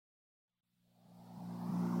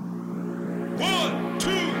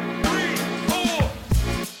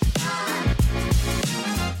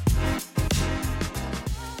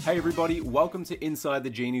Hey everybody, welcome to Inside the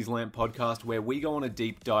Genie's Lamp podcast, where we go on a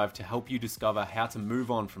deep dive to help you discover how to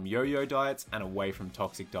move on from yo-yo diets and away from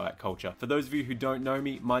toxic diet culture. For those of you who don't know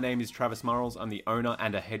me, my name is Travis Murrells. I'm the owner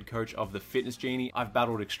and a head coach of the Fitness Genie. I've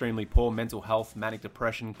battled extremely poor mental health, manic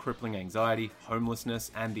depression, crippling anxiety,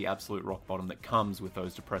 homelessness, and the absolute rock bottom that comes with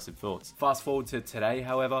those depressive thoughts. Fast forward to today,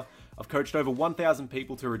 however, I've coached over 1,000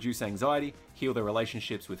 people to reduce anxiety, heal their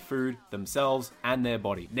relationships with food, themselves, and their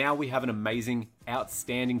body. Now we have an amazing,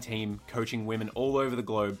 outstanding team coaching women all over the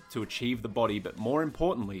globe to achieve the body, but more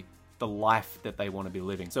importantly, the life that they want to be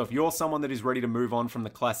living. So if you're someone that is ready to move on from the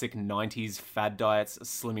classic 90s fad diets,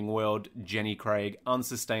 Slimming World, Jenny Craig,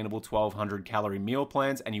 unsustainable 1,200 calorie meal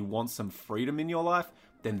plans, and you want some freedom in your life,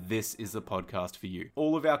 then this is the podcast for you.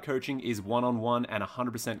 All of our coaching is one-on-one and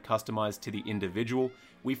 100% customized to the individual.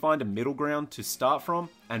 We find a middle ground to start from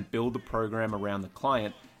and build the program around the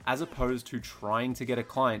client, as opposed to trying to get a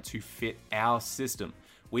client to fit our system.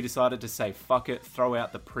 We decided to say, fuck it, throw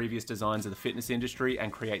out the previous designs of the fitness industry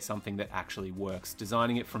and create something that actually works,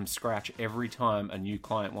 designing it from scratch every time a new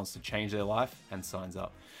client wants to change their life and signs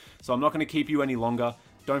up. So I'm not going to keep you any longer.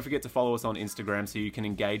 Don't forget to follow us on Instagram so you can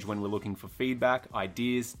engage when we're looking for feedback,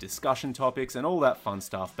 ideas, discussion topics, and all that fun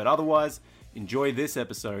stuff. But otherwise, enjoy this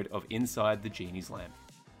episode of Inside the Genie's Lamp.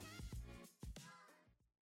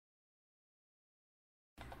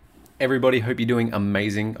 Everybody, hope you're doing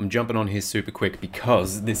amazing. I'm jumping on here super quick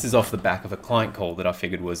because this is off the back of a client call that I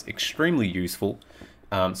figured was extremely useful.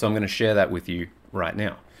 So I'm going to share that with you right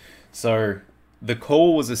now. So the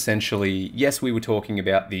call was essentially, yes, we were talking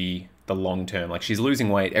about the long term, like she's losing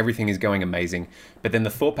weight, everything is going amazing. But then the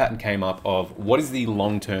thought pattern came up of what is the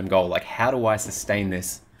long-term goal? Like, how do I sustain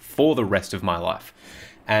this for the rest of my life?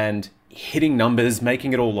 And hitting numbers,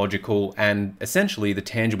 making it all logical, and essentially the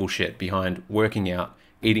tangible shit behind working out,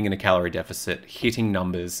 eating in a calorie deficit, hitting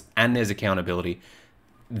numbers, and there's accountability.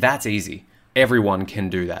 That's easy. Everyone can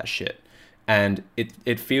do that shit. And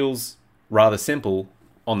it feels rather simple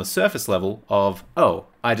on the surface level of, oh,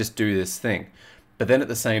 I just do this thing. But then at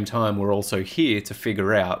the same time, we're also here to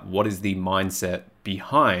figure out what is the mindset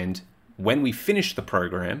behind when we finish the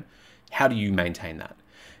program, how do you maintain that?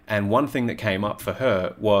 And one thing that came up for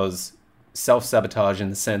her was self-sabotage,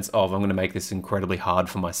 in the sense of, I'm going to make this incredibly hard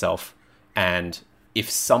for myself. And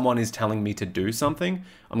if someone is telling me to do something,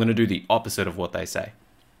 I'm going to do the opposite of what they say.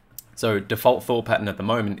 So default thought pattern at the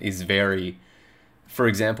moment is very, for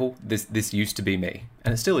example, this used to be me,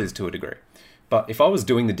 and it still is to a degree. But if I was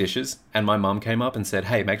doing the dishes and my mum came up and said,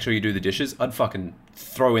 hey, make sure you do the dishes, I'd fucking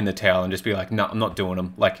throw in the towel and just be like, no, I'm not doing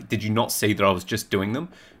them. Like, did you not see that I was just doing them?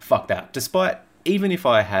 Fuck that. Despite, even if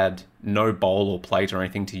I had no bowl or plate or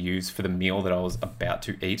anything to use for the meal that I was about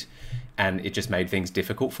to eat, and it just made things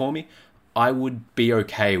difficult for me, I would be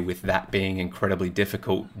okay with that being incredibly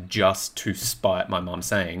difficult just to spite my mum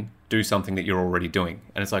saying, do something that you're already doing.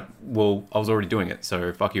 And it's like, well, I was already doing it,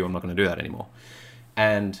 so fuck you, I'm not going to do that anymore.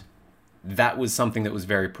 And that was something that was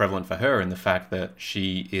very prevalent for her, in the fact that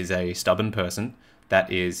she is a stubborn person.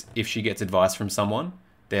 That is, if she gets advice from someone,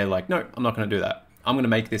 they're like, no, I'm not going to do that. I'm going to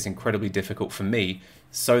make this incredibly difficult for me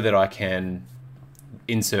so that I can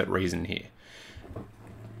insert reason here.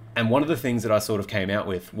 And one of the things that I sort of came out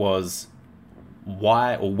with was,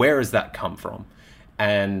 why or where has that come from?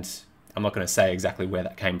 And I'm not going to say exactly where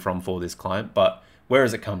that came from for this client, but where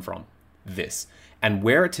has it come from? This. And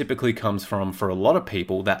where it typically comes from for a lot of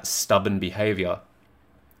people, that stubborn behavior,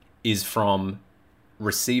 is from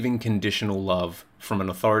receiving conditional love from an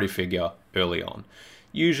authority figure early on.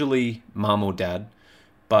 Usually mum or dad,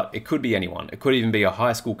 but it could be anyone. It could even be a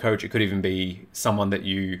high school coach. It could even be someone that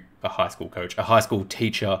a high school coach, a high school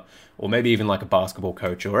teacher, or maybe even like a basketball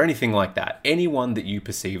coach or anything like that. Anyone that you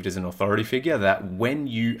perceived as an authority figure, that when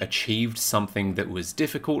you achieved something that was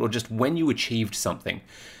difficult, or just when you achieved something,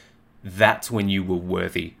 that's when you were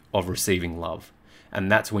worthy of receiving love.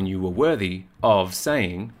 And that's when you were worthy of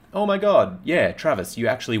saying, oh my God, yeah, Travis, you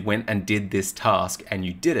actually went and did this task, and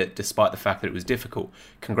you did it despite the fact that it was difficult.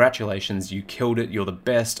 Congratulations, you killed it. You're the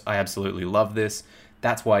best. I absolutely love this.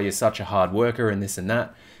 That's why you're such a hard worker, and this and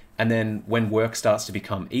that. And then when work starts to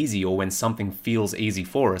become easy, or when something feels easy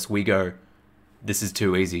for us, we go, this is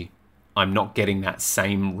too easy. I'm not getting that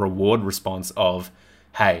same reward response of,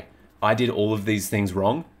 hey, I did all of these things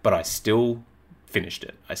wrong, but I still finished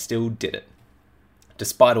it. I still did it,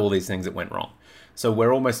 despite all these things that went wrong. So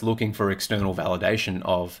we're almost looking for external validation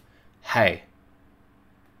of, hey,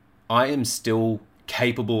 I am still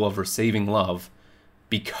capable of receiving love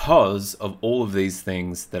because of all of these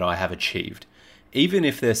things that I have achieved, even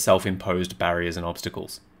if they're self-imposed barriers and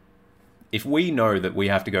obstacles. If we know that we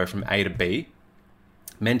have to go from A to B,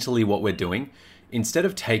 mentally what we're doing, instead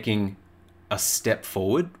of taking a step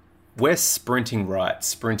forward, we're sprinting right,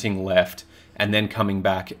 sprinting left, and then coming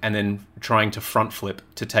back and then trying to front flip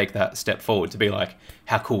to take that step forward, to be like,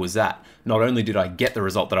 how cool was that? Not only did I get the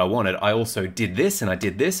result that I wanted, I also did this and I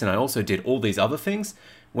did this and I also did all these other things,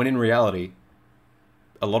 when in reality,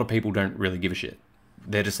 a lot of people don't really give a shit.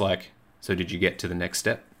 They're just like, so did you get to the next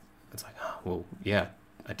step? It's like, oh, well, yeah,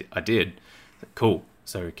 I did. Cool,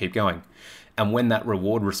 so keep going. And when that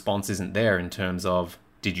reward response isn't there in terms of,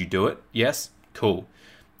 did you do it? Yes? Cool.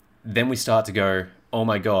 Then we start to go, oh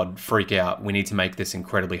my God, freak out. We need to make this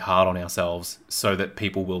incredibly hard on ourselves so that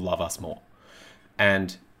people will love us more.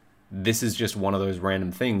 And this is just one of those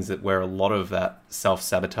random things that where a lot of that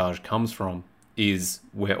self-sabotage comes from, is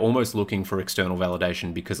we're almost looking for external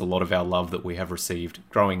validation, because a lot of our love that we have received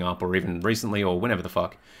growing up or even recently or whenever the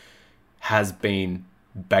fuck has been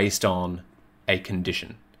based on a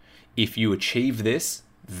condition. If you achieve this,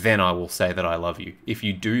 then I will say that I love you. If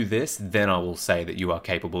you do this, then I will say that you are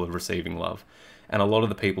capable of receiving love. And a lot of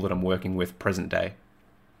the people that I'm working with present day,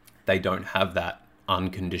 they don't have that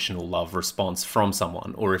unconditional love response from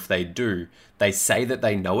someone. Or if they do, they say that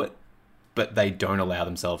they know it, but they don't allow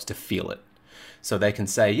themselves to feel it. So they can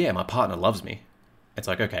say, yeah, my partner loves me. It's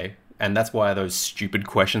like, okay. And that's why those stupid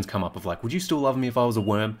questions come up of like, would you still love me if I was a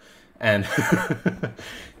worm? And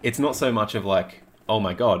it's not so much of like, oh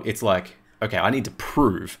my God, it's like, okay, I need to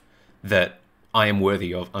prove that I am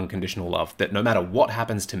worthy of unconditional love, that no matter what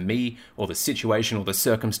happens to me or the situation or the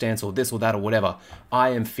circumstance or this or that or whatever, I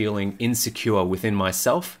am feeling insecure within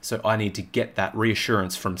myself. So I need to get that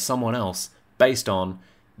reassurance from someone else based on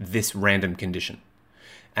this random condition.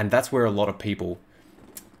 And that's where a lot of people,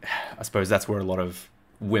 I suppose that's where a lot of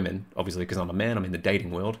women, obviously because I'm a man, I'm in the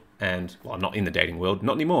dating world, and well, I'm not in the dating world,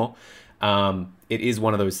 not anymore. It is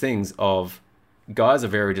one of those things of guys are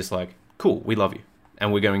very just like, cool, we love you.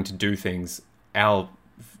 And we're going to do things, oh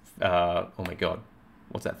my God,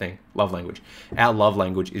 what's that thing? Love language. Our love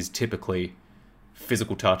language is typically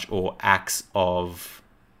physical touch or acts of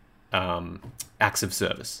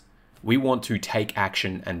service. We want to take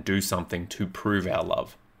action and do something to prove our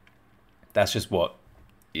love. That's just what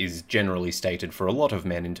is generally stated for a lot of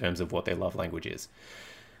men in terms of what their love language is.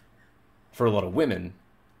 For a lot of women,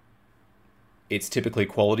 it's typically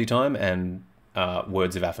quality time and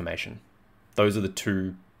words of affirmation. Those are the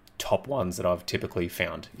two top ones that I've typically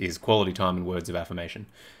found, is quality time and words of affirmation.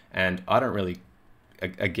 And I don't really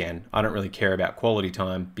care about quality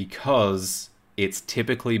time because it's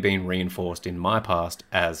typically been reinforced in my past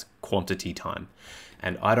as quantity time.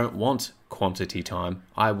 And I don't want quantity time.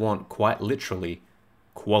 I want quite literally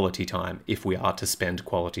quality time if we are to spend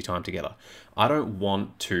quality time together. I don't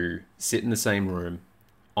want to sit in the same room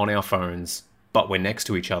on our phones, but we're next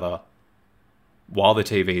to each other while the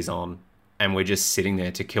TV's on and we're just sitting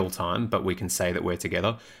there to kill time, but we can say that we're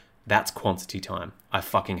together. That's quantity time. I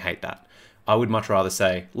fucking hate that. I would much rather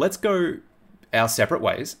say, let's go our separate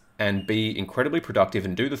ways and be incredibly productive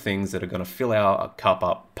and do the things that are going to fill our cup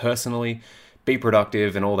up personally, be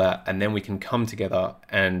productive and all that, and then we can come together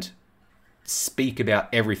and speak about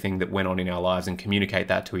everything that went on in our lives and communicate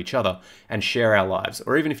that to each other and share our lives.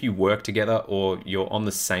 Or even if you work together or you're on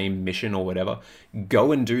the same mission or whatever,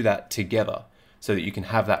 go and do that together so that you can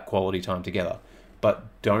have that quality time together. But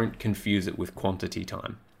don't confuse it with quantity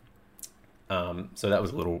time. So that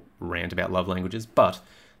was a little rant about love languages. But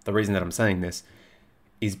the reason that I'm saying this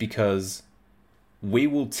is because we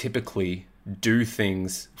will typically do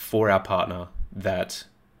things for our partner that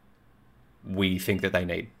we think that they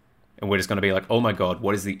need. And we're just going to be like, oh my God,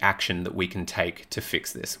 what is the action that we can take to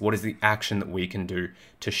fix this? What is the action that we can do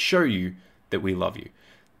to show you that we love you?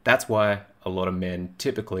 That's why a lot of men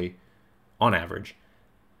typically, on average,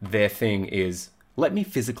 their thing is, let me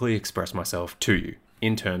physically express myself to you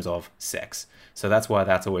in terms of sex. So that's why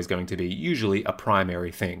that's always going to be usually a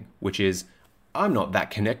primary thing, which is, I'm not that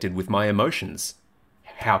connected with my emotions.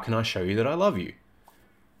 How can I show you that I love you?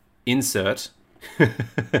 Insert,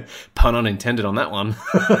 pun unintended on that one.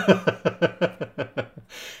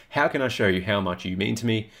 How can I show you how much you mean to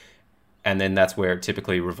me? And then that's where it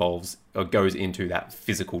typically revolves or goes into that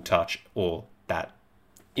physical touch or that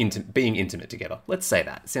being intimate together. Let's say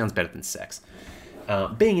that. It sounds better than sex.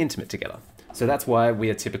 Being intimate together. So that's why we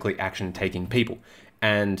are typically action-taking people.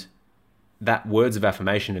 And that words of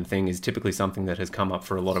affirmation and thing is typically something that has come up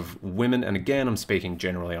for a lot of women. And again, I'm speaking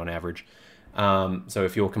generally on average. So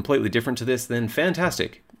if you're completely different to this, then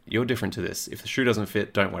fantastic. You're different to this. If the shoe doesn't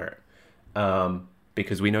fit, don't wear it.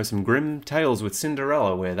 Because we know some grim tales with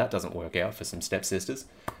Cinderella where that doesn't work out for some stepsisters.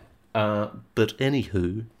 But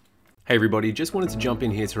anywho. Hey everybody, just wanted to jump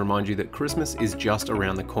in here to remind you that Christmas is just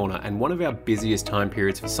around the corner, and one of our busiest time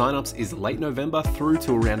periods for signups is late November through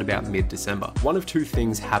to around about mid-December. One of two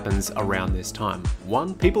things happens around this time.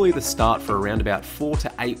 One, people either start for around about 4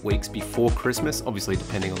 to 8 weeks before Christmas, obviously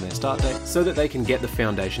depending on their start date, so that they can get the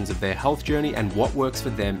foundations of their health journey and what works for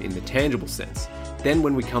them in the tangible sense. Then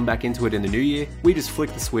when we come back into it in the new year, we just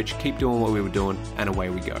flick the switch, keep doing what we were doing, and away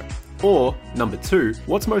we go. Or, number two,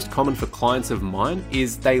 what's most common for clients of mine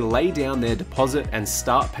is they lay down their deposit and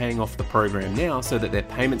start paying off the program now so that their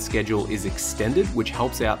payment schedule is extended, which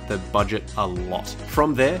helps out the budget a lot.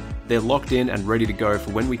 From there, they're locked in and ready to go for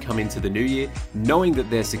when we come into the new year, knowing that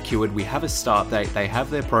they're secured, we have a start date, they have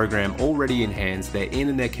their program already in hands, they're in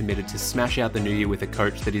and they're committed to smash out the new year with a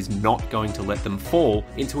coach that is not going to let them fall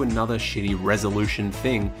into another shitty resolution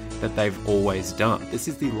thing that they've always done. This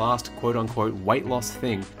is the last quote-unquote weight loss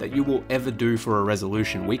thing that you will ever do for a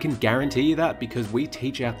resolution. We can guarantee you that because we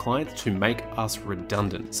teach our clients to make us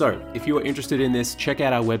redundant. So if you are interested in this, check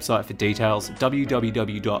out our website for details,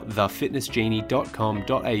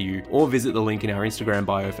 www.thefitnessgenie.com.au, or visit the link in our Instagram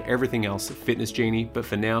bio for everything else at Fitness Genie. But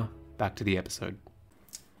for now, back to the episode.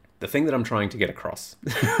 The thing that I'm trying to get across,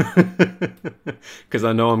 because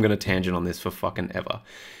I know I'm going to tangent on this for fucking ever,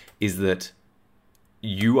 is that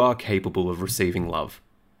you are capable of receiving love.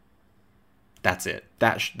 That's it.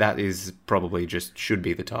 That is probably just should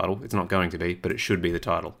be the title. It's not going to be, but it should be the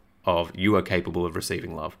title of you are capable of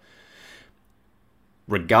receiving love.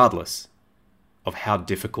 Regardless of how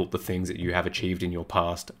difficult the things that you have achieved in your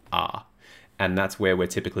past are. And that's where we're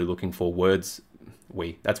typically looking for words.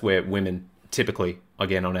 That's where women typically,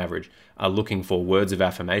 again on average, are looking for words of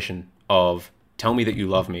affirmation of tell me that you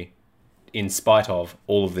love me in spite of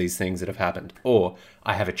all of these things that have happened. Or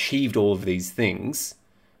I have achieved all of these things.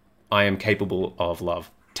 I am capable of love.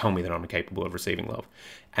 Tell me that I'm capable of receiving love.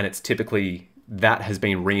 And it's typically that has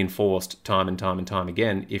been reinforced time and time and time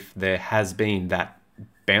again if there has been that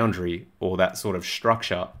boundary or that sort of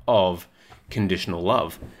structure of conditional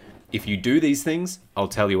love. If you do these things, I'll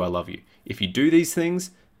tell you I love you. If you do these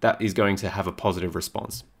things, that is going to have a positive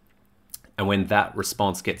response. And when that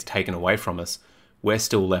response gets taken away from us, we're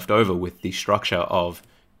still left over with the structure of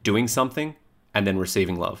doing something and then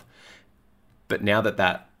receiving love. But now that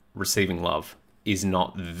that receiving love is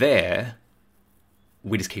not there,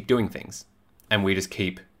 we just keep doing things. And we just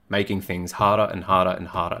keep making things harder and harder and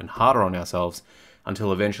harder and harder on ourselves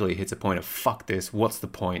until eventually it hits a point of, fuck this, what's the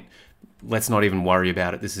point? Let's not even worry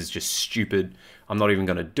about it. This is just stupid. I'm not even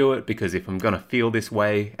going to do it because if I'm going to feel this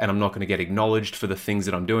way and I'm not going to get acknowledged for the things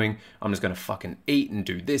that I'm doing, I'm just going to fucking eat and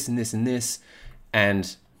do this and this and this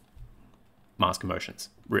and mask emotions,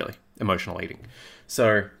 really. Emotional eating.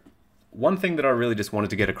 So one thing that I really just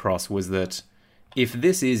wanted to get across was that if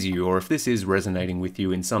this is you or if this is resonating with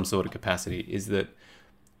you in some sort of capacity, is that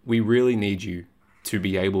we really need you to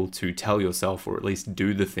be able to tell yourself or at least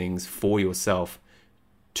do the things for yourself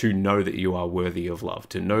to know that you are worthy of love,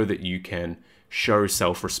 to know that you can show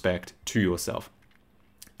self-respect to yourself.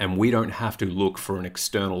 And we don't have to look for an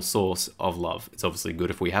external source of love. It's obviously good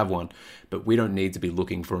if we have one, but we don't need to be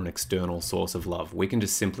looking for an external source of love. We can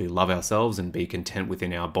just simply love ourselves and be content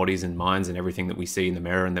within our bodies and minds and everything that we see in the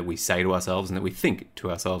mirror and that we say to ourselves and that we think to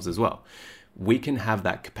ourselves as well. We can have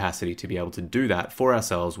that capacity to be able to do that for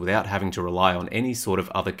ourselves without having to rely on any sort of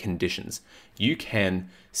other conditions. You can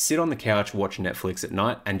sit on the couch, watch Netflix at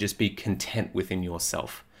night, and just be content within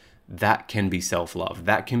yourself. That can be self-love.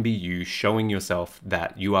 That can be you showing yourself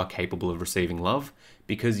that you are capable of receiving love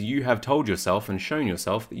because you have told yourself and shown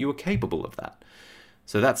yourself that you are capable of that.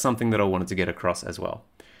 So that's something that I wanted to get across as well.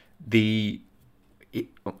 Oh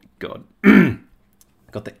my God.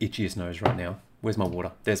 Got the itchiest nose right now. Where's my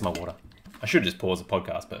water? There's my water. I should just pause the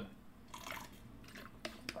podcast, but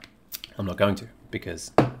I'm not going to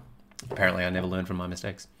because apparently I never learn from my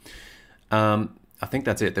mistakes. I think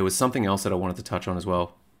that's it. There was something else that I wanted to touch on as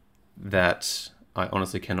well that I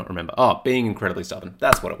honestly cannot remember. Oh, being incredibly stubborn.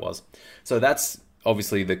 That's what it was. So that's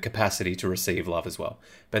obviously the capacity to receive love as well.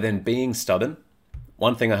 But then being stubborn,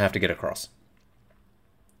 one thing I have to get across.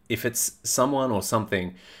 If it's someone or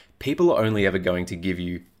something, people are only ever going to give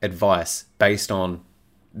you advice based on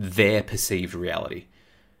their perceived reality.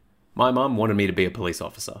 My mum wanted me to be a police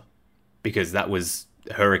officer because that was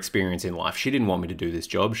her experience in life. She didn't want me to do this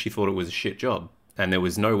job. She thought it was a shit job. And there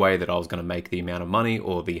was no way that I was going to make the amount of money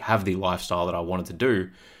or have the lifestyle that I wanted to do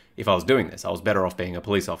if I was doing this. I was better off being a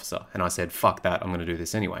police officer. And I said, fuck that, I'm going to do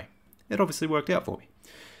this anyway. It obviously worked out for me.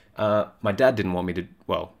 My dad didn't want me to,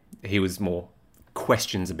 well, he was more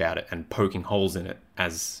questions about it and poking holes in it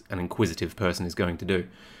as an inquisitive person is going to do.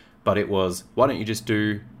 But it was, why don't you just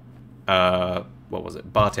do what was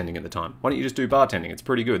it, bartending at the time. Why don't you just do bartending? It's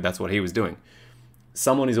pretty good. That's what he was doing.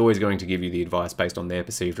 Someone is always going to give you the advice based on their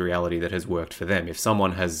perceived reality that has worked for them. If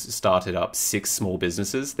someone has started up 6 small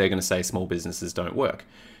businesses, they're going to say small businesses don't work.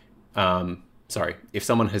 If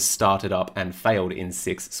someone has started up and failed in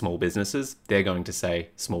 6 small businesses, they're going to say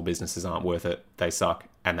small businesses aren't worth it, they suck,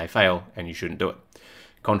 and they fail, and you shouldn't do it.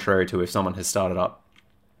 Contrary to if someone has started up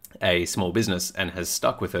a small business and has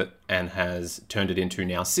stuck with it and has turned it into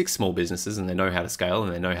now 6 small businesses, and they know how to scale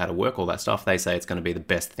and they know how to work all that stuff, they say it's going to be the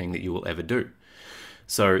best thing that you will ever do.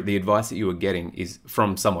 So the advice that you are getting is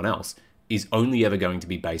from someone else is only ever going to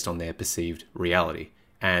be based on their perceived reality.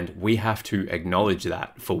 And we have to acknowledge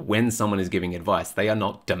that for when someone is giving advice, they are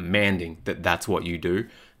not demanding that that's what you do.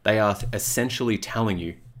 They are essentially telling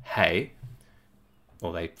you, hey,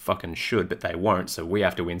 or they fucking should, but they won't. So we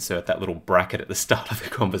have to insert that little bracket at the start of the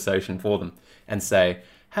conversation for them and say,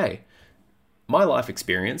 hey, my life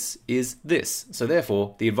experience is this. So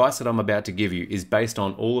therefore, the advice that I'm about to give you is based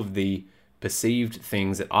on all of the perceived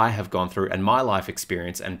things that I have gone through and my life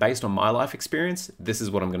experience. And based on my life experience, this is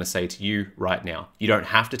what I'm going to say to you right now. You don't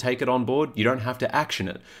have to take it on board. You don't have to action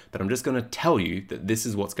it. But I'm just going to tell you that this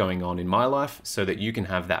is what's going on in my life so that you can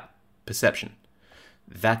have that perception.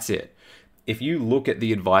 That's it. If you look at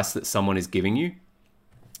the advice that someone is giving you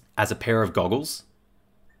as a pair of goggles,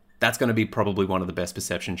 that's going to be probably one of the best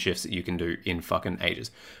perception shifts that you can do in fucking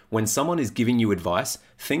ages. When someone is giving you advice,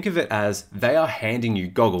 think of it as they are handing you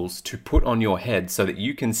goggles to put on your head so that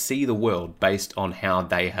you can see the world based on how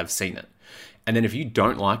they have seen it. And then if you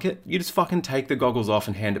don't like it, you just fucking take the goggles off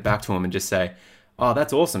and hand it back to them and just say, oh,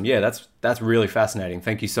 that's awesome. Yeah, that's really fascinating.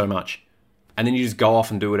 Thank you so much. And then you just go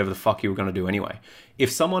off and do whatever the fuck you were going to do anyway.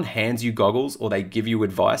 If someone hands you goggles or they give you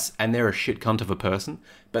advice and they're a shit cunt of a person,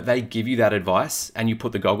 but they give you that advice and you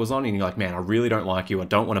put the goggles on and you're like, man, I really don't like you. I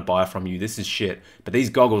don't want to buy from you. This is shit. But these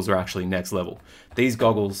goggles are actually next level. These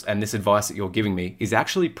goggles and this advice that you're giving me is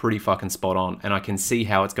actually pretty fucking spot on, and I can see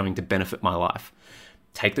how it's going to benefit my life.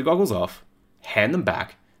 Take the goggles off, hand them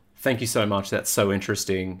back. Thank you so much. That's so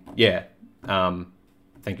interesting. Yeah.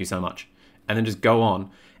 Thank you so much. And then just go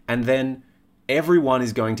on. And then everyone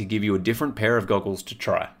is going to give you a different pair of goggles to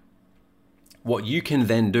try. What you can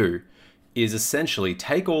then do is essentially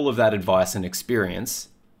take all of that advice and experience,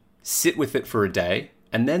 sit with it for a day,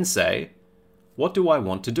 and then say, what do I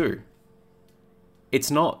want to do? It's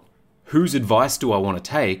not whose advice do I want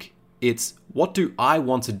to take, it's what do I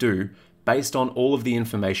want to do based on all of the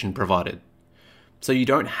information provided. So you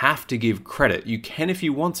don't have to give credit. You can if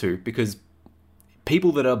you want to, because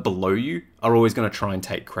people that are below you are always going to try and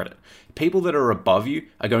take credit. People that are above you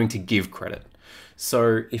are going to give credit.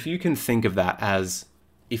 So if you can think of that as,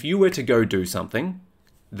 if you were to go do something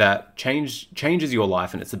that changes your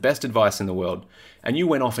life and it's the best advice in the world, and you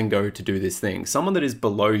went off and go to do this thing, someone that is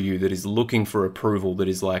below you that is looking for approval, that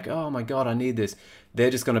is like, oh my God, I need this,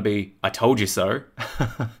 they're just going to be, I told you so.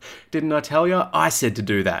 Didn't I tell you? I said to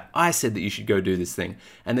do that. I said that you should go do this thing.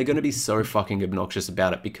 And they're going to be so fucking obnoxious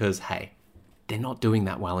about it because, hey, they're not doing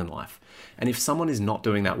that well in life. And if someone is not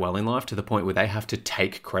doing that well in life to the point where they have to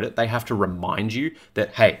take credit, they have to remind you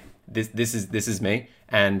that, hey, this is me,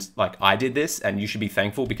 and like I did this, and you should be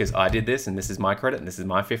thankful because I did this, and this is my credit, and this is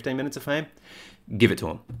my 15 minutes of fame, give it to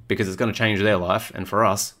them, because it's going to change their life. And for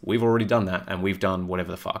us, we've already done that, and we've done whatever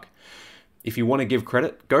the fuck. If you want to give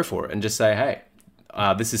credit, go for it, and just say, hey,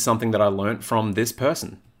 this is something that I learned from this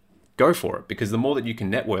person. Go for it, because the more that you can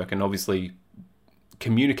network and obviously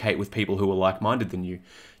communicate with people who are like-minded than you,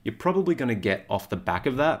 you're probably going to get off the back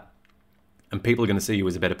of that, and people are going to see you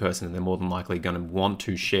as a better person, and they're more than likely going to want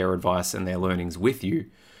to share advice and their learnings with you,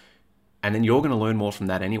 and then you're going to learn more from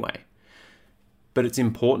that anyway. But it's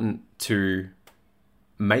important to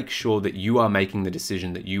make sure that you are making the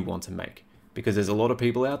decision that you want to make, because there's a lot of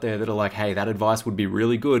people out there that are like, hey, that advice would be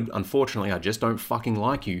really good. Unfortunately, I just don't fucking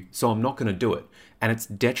like you, so I'm not going to do it. And it's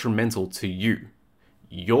detrimental to you.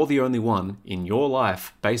 You're the only one in your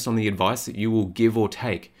life, based on the advice that you will give or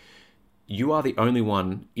take. You are the only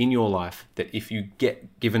one in your life that if you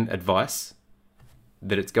get given advice,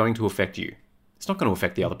 that it's going to affect you. It's not going to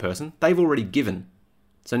affect the other person. They've already given.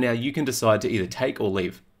 So now you can decide to either take or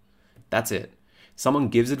leave. That's it. Someone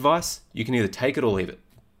gives advice, you can either take it or leave it.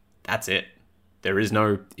 That's it. There is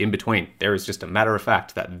no in between. There is just a matter of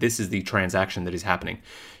fact that this is the transaction that is happening.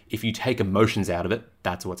 If you take emotions out of it,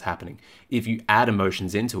 that's what's happening. If you add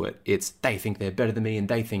emotions into it, it's they think they're better than me and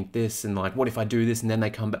they think this, and like, what if I do this and then they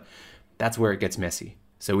come back? That's where it gets messy.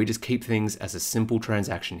 So we just keep things as a simple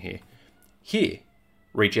transaction here. Here,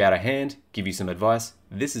 reach out a hand, give you some advice.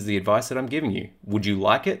 This is the advice that I'm giving you. Would you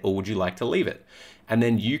like it or would you like to leave it? And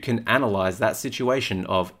then you can analyze that situation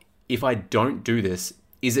of, if I don't do this,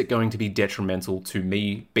 is it going to be detrimental to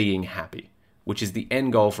me being happy, which is the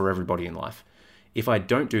end goal for everybody in life? If I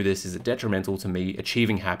don't do this, is it detrimental to me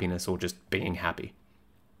achieving happiness or just being happy?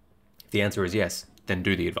 If the answer is yes, then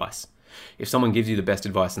do the advice. If someone gives you the best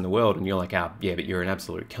advice in the world and you're like, yeah, but you're an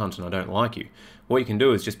absolute cunt and I don't like you, what you can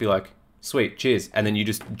do is just be like, sweet, cheers. And then you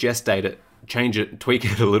just gestate it, change it, tweak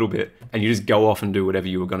it a little bit, and you just go off and do whatever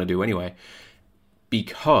you were going to do anyway.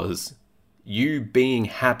 Because you being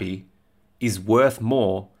happy is worth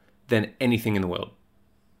more than anything in the world.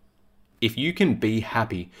 If you can be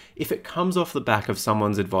happy, if it comes off the back of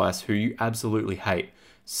someone's advice who you absolutely hate,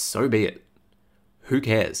 so be it. Who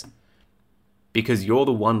cares? Because you're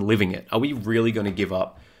the one living it. Are we really going to give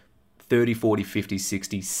up 30, 40, 50,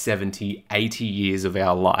 60, 70, 80 years of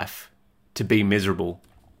our life to be miserable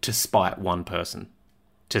to spite one person?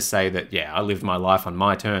 To say that, yeah, I lived my life on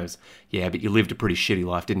my terms. Yeah, but you lived a pretty shitty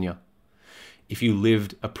life, didn't you? If you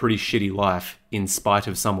lived a pretty shitty life in spite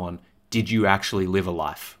of someone, did you actually live a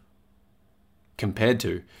life? Compared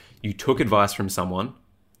to, you took advice from someone,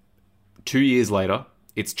 2 years later,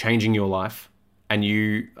 it's changing your life, and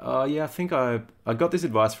you, I think I got this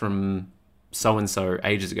advice from so-and-so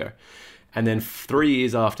ages ago. And then 3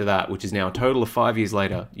 years after that, which is now a total of 5 years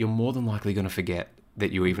later, you're more than likely going to forget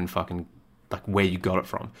that you even fucking, like, where you got it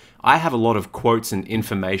from. I have a lot of quotes and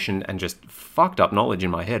information and just fucked up knowledge in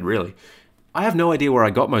my head, really. I have no idea where I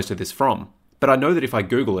got most of this from, but I know that if I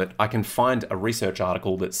Google it, I can find a research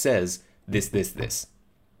article that says this.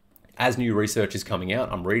 As new research is coming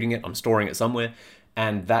out, I'm reading it, I'm storing it somewhere,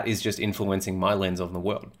 and that is just influencing my lens on the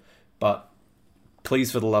world. But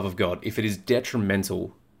please, for the love of God, if it is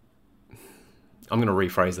detrimental, I'm going to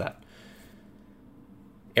rephrase that.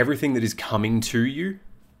 Everything that is coming to you,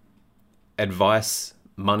 advice,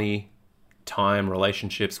 money, time,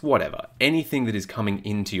 relationships, whatever, anything that is coming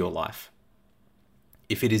into your life,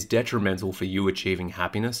 if it is detrimental for you achieving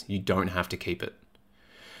happiness, you don't have to keep it.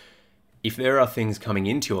 If there are things coming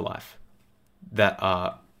into your life that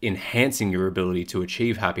are enhancing your ability to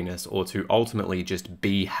achieve happiness or to ultimately just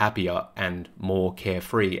be happier and more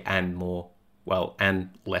carefree and and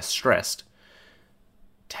less stressed,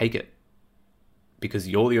 take it. Because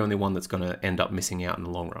you're the only one that's going to end up missing out in the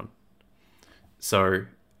long run. So,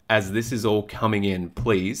 as this is all coming in,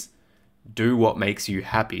 please do what makes you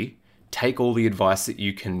happy. Take all the advice that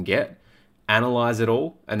you can get, analyze it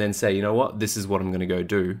all, and then say, you know what, this is what I'm going to go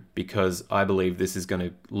do because I believe this is going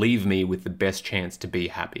to leave me with the best chance to be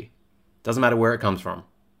happy. Doesn't matter where it comes from.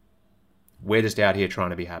 We're just out here trying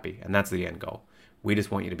to be happy, and that's the end goal. We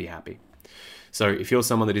just want you to be happy. So if you're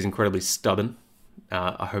someone that is incredibly stubborn,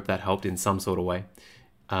 I hope that helped in some sort of way.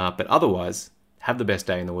 But otherwise, have the best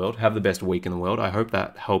day in the world. Have the best week in the world. I hope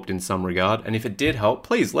that helped in some regard. And if it did help,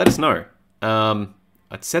 please let us know.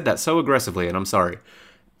 I said that so aggressively, and I'm sorry.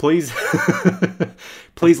 Please,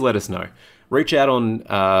 please let us know. Reach out on,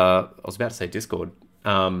 I was about to say Discord.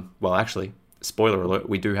 Well, actually, spoiler alert,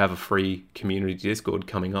 we do have a free community Discord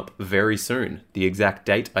coming up very soon. The exact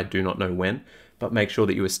date, I do not know when, but make sure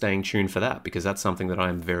that you are staying tuned for that because that's something that I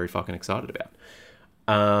am very fucking excited about.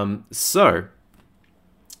 So,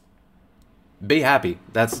 be happy.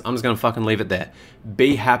 I'm just going to fucking leave it there.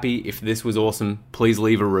 Be happy. If this was awesome, please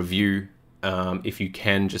leave a review. If you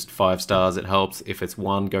can, just 5 stars, it helps. If it's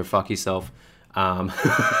 1, go fuck yourself. If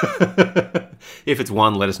it's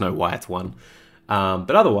 1, let us know why it's 1.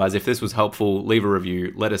 But otherwise, if this was helpful, leave a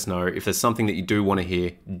review, let us know. If there's something that you do want to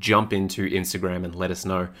hear, jump into Instagram and let us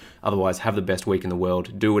know. Otherwise, have the best week in the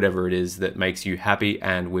world. Do whatever it is that makes you happy,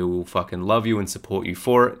 and we will fucking love you and support you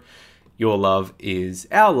for it.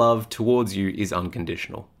 Our love towards you is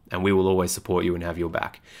unconditional, and we will always support you and have your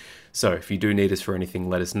back. So if you do need us for anything,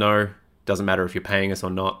 let us know. Doesn't matter if you're paying us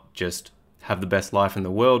or not, just have the best life in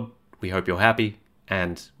the world. We hope you're happy,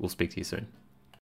 and we'll speak to you soon.